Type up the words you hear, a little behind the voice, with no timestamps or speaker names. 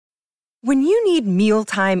When you need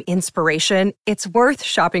mealtime inspiration, it's worth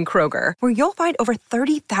shopping Kroger, where you'll find over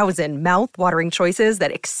 30,000 mouth-watering choices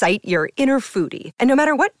that excite your inner foodie. And no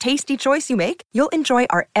matter what tasty choice you make, you'll enjoy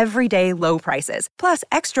our everyday low prices, plus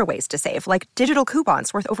extra ways to save, like digital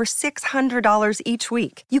coupons worth over $600 each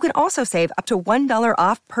week. You can also save up to $1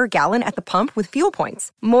 off per gallon at the pump with fuel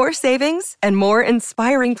points. More savings and more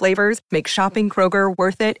inspiring flavors make shopping Kroger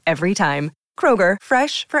worth it every time. Kroger,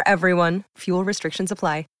 fresh for everyone. Fuel restrictions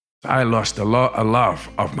apply. I lost a love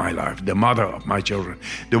of my life, the mother of my children,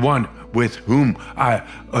 the one with whom I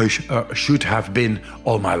should have been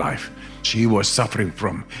all my life. She was suffering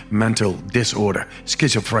from mental disorder,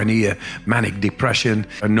 schizophrenia, manic depression,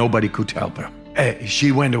 and nobody could help her.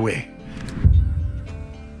 She went away.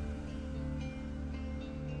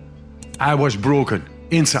 I was broken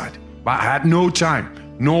inside, but I had no time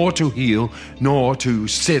nor to heal, nor to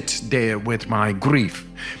sit there with my grief.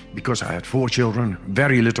 Because I had 4 children,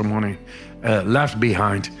 very little money left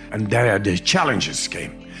behind, and there the challenges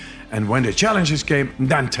came. And when the challenges came,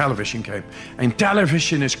 then television came. And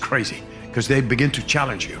television is crazy, because they begin to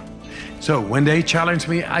challenge you. So when they challenged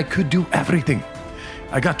me, I could do everything.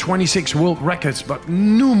 I got 26 world records, but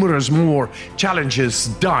numerous more challenges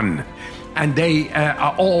done. And they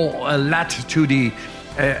are all led to the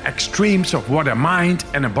extremes of what a mind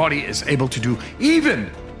and a body is able to do,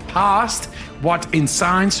 even past what in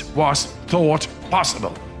science was thought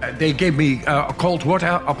possible. They gave me cold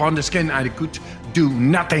water upon the skin. I could do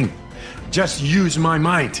nothing, just use my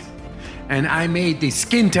mind. And I made the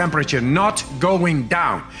skin temperature not going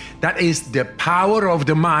down. That is the power of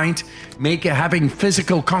the mind, having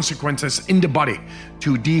physical consequences in the body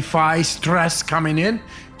to defy stress coming in,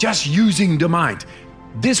 just using the mind.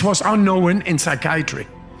 This was unknown in psychiatry.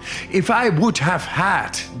 If I would have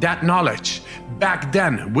had that knowledge back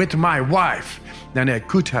then with my wife, then I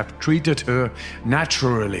could have treated her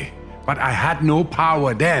naturally. But I had no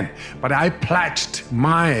power then. But I pledged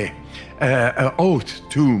my oath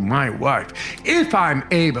to my wife. If I'm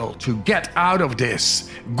able to get out of this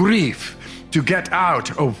grief, to get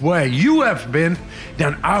out of where you have been,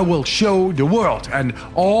 then I will show the world and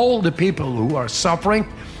all the people who are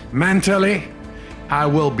suffering mentally, I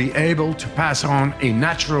will be able to pass on a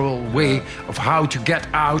natural way of how to get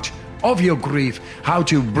out of your grief, how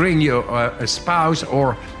to bring your spouse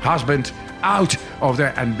or husband out of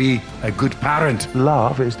there and be a good parent.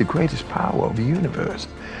 Love is the greatest power of the universe,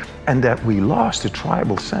 and that we lost the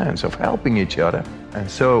tribal sense of helping each other. And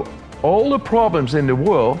so all the problems in the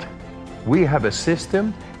world, we have a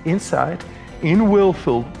system inside, in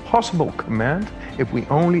willful possible command, if we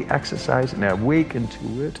only exercise and awaken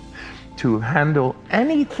to it, to handle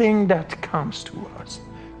anything that comes to us,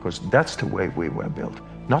 because that's the way we were built.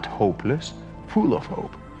 Not hopeless, full of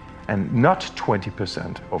hope, and not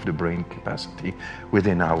 20% of the brain capacity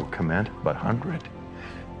within our command, but 100.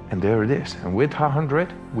 And there it is. And with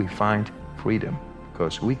 100, we find freedom,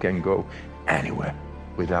 because we can go anywhere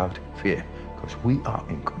without fear, because we are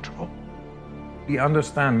in control. The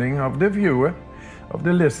understanding of the viewer, of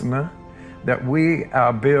the listener, that we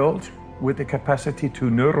are built with the capacity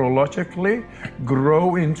to neurologically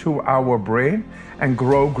grow into our brain and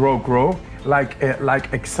grow like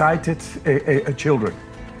excited children.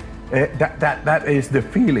 That is the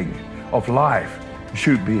feeling of life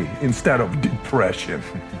should be, instead of depression.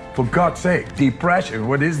 For God's sake, depression,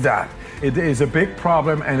 what is that? It is a big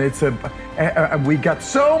problem, and we got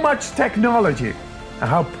so much technology, and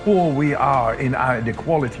how poor we are in the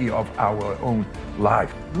quality of our own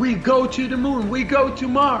life. We go to the moon, we go to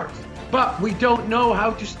Mars, but we don't know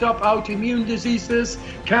how to stop autoimmune diseases,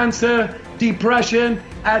 cancer, depression,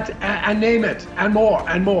 and name it, and more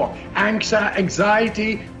and more.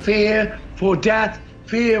 Anxiety, fear for death,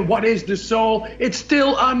 fear, what is the soul? It's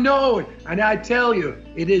still unknown. And I tell you,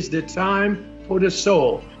 it is the time for the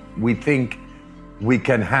soul. We think we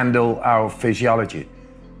can handle our physiology.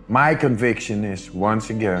 My conviction is, once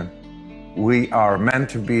again, we are meant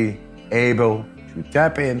to be able to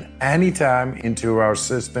tap in anytime into our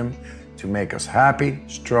system to make us happy,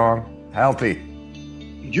 strong, healthy.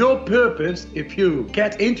 Your purpose, if you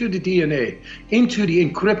get into the DNA, into the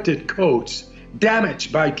encrypted codes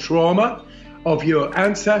damaged by trauma of your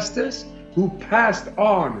ancestors who passed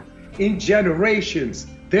on in generations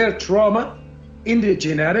their trauma in the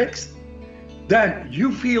genetics, then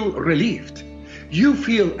you feel relieved. You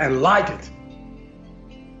feel enlightened.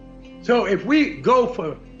 So if we go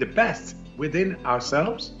for the best within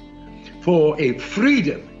ourselves, for a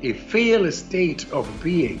freedom, a fearless state of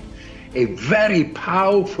being, a very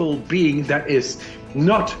powerful being that is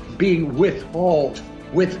not being withheld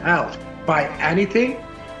by anything,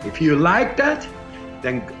 if you like that,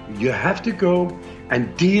 then you have to go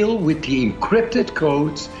and deal with the encrypted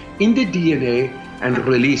codes in the DNA and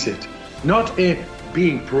release it. Not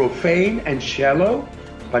being profane and shallow,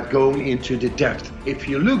 but going into the depth. If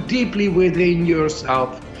you look deeply within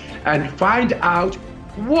yourself and find out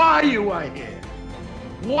why you are here,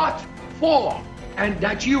 what for, and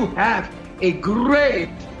that you have a great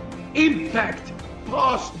impact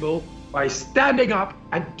possible by standing up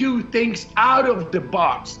and do things out of the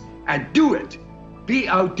box and do it. Be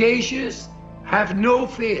audacious, have no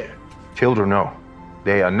fear. Children know.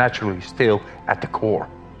 They are naturally still at the core.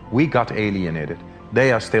 We got alienated.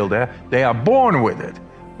 They are still there. They are born with it.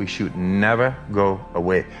 We should never go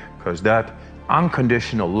away, because that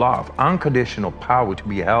unconditional love, unconditional power to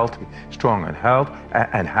be healthy, strong and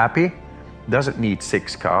happy doesn't need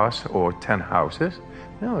 6 cars or 10 houses.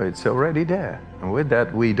 No, it's already there. And with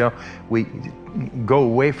that, we go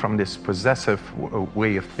away from this possessive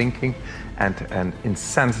way of thinking and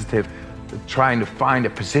insensitive, trying to find a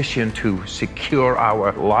position to secure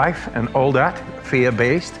our life and all that,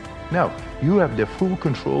 fear-based. No, you have the full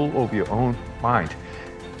control of your own mind.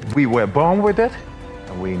 We were born with it,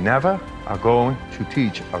 and we never are going to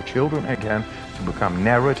teach our children again to become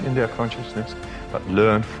narrowed in their consciousness, but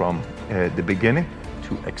learn from the beginning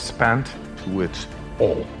to expand towards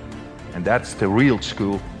all. And that's the real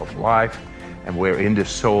school of life, and wherein the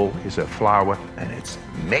soul is a flower, and it's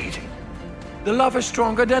amazing. The love is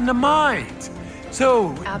stronger than the mind.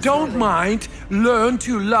 So don't mind, learn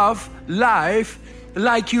to love life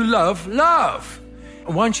like you love love.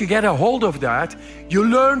 Once you get a hold of that, you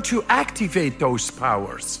learn to activate those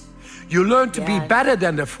powers. You learn to be better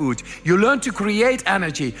than the food. You learn to create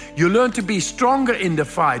energy. You learn to be stronger in the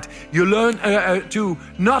fight. You learn to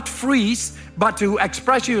not freeze, but to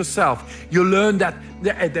express yourself. You learn that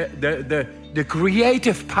the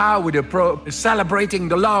creative power, celebrating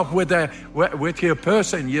the love with your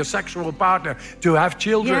person, your sexual partner, to have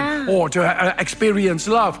children or to experience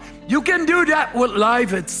love. You can do that with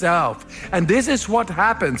life itself. And this is what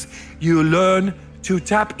happens. You learn to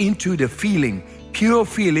tap into the feeling, pure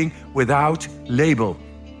feeling without label.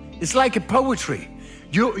 It's like a poetry.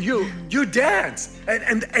 You dance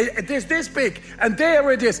and it is this big and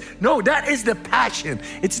there it is. No, that is the passion.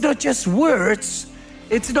 It's not just words.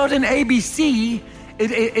 It's not an ABC.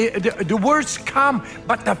 The words come,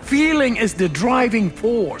 but the feeling is the driving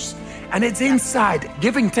force. And it's inside,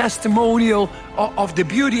 giving testimonial of the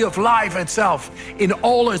beauty of life itself in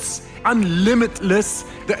all its unlimitless,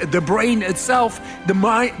 the brain itself, the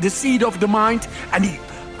mind, the seed of the mind, and the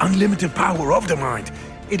unlimited power of the mind.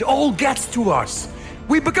 It all gets to us.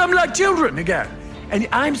 We become like children again. And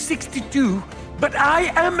I'm 62, but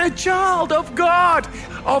I am a child of God,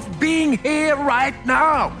 of being here right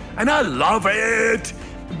now. And I love it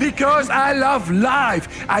because I love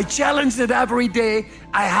life. I challenge it every day.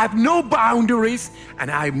 I have no boundaries,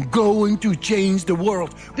 and I'm going to change the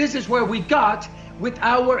world. This is where we got with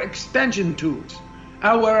our extension tools,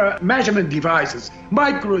 our measurement devices,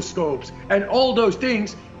 microscopes, and all those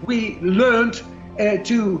things. We learned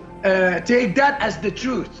to take that as the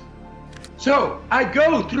truth. So I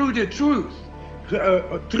go through the truth,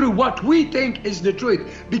 through what we think is the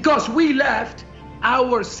truth, because we left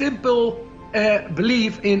our simple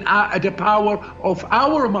belief in the power of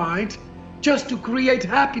our mind just to create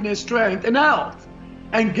happiness, strength, and health,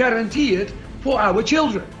 and guarantee it for our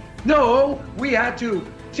children. No, we had to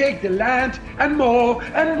take the land and more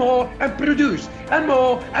and more and produce and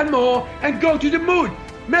more and go to the moon.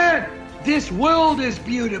 Man, this world is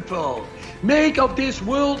beautiful. Make of this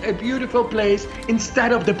world a beautiful place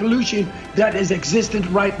instead of the pollution that is existent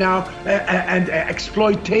right now and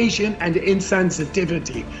exploitation and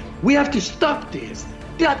insensitivity. We have to stop this.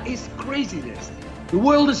 That is craziness. The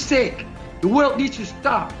world is sick. The world needs to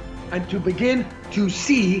stop and to begin to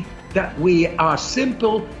see that we are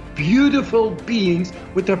simple, beautiful beings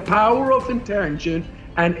with the power of intention,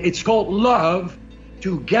 and it's called love,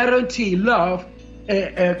 to guarantee love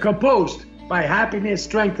composed by happiness,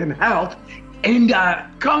 strength, and health, and a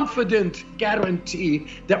confident guarantee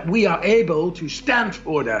that we are able to stand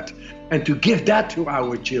for that and to give that to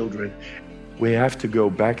our children. We have to go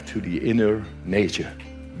back to the inner nature,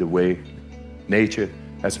 the way nature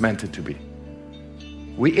has meant it to be.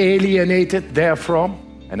 We alienated therefrom,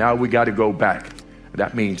 and now we got to go back.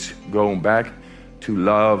 That means going back to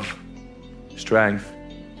love, strength,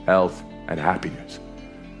 health, and happiness.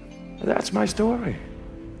 That's my story.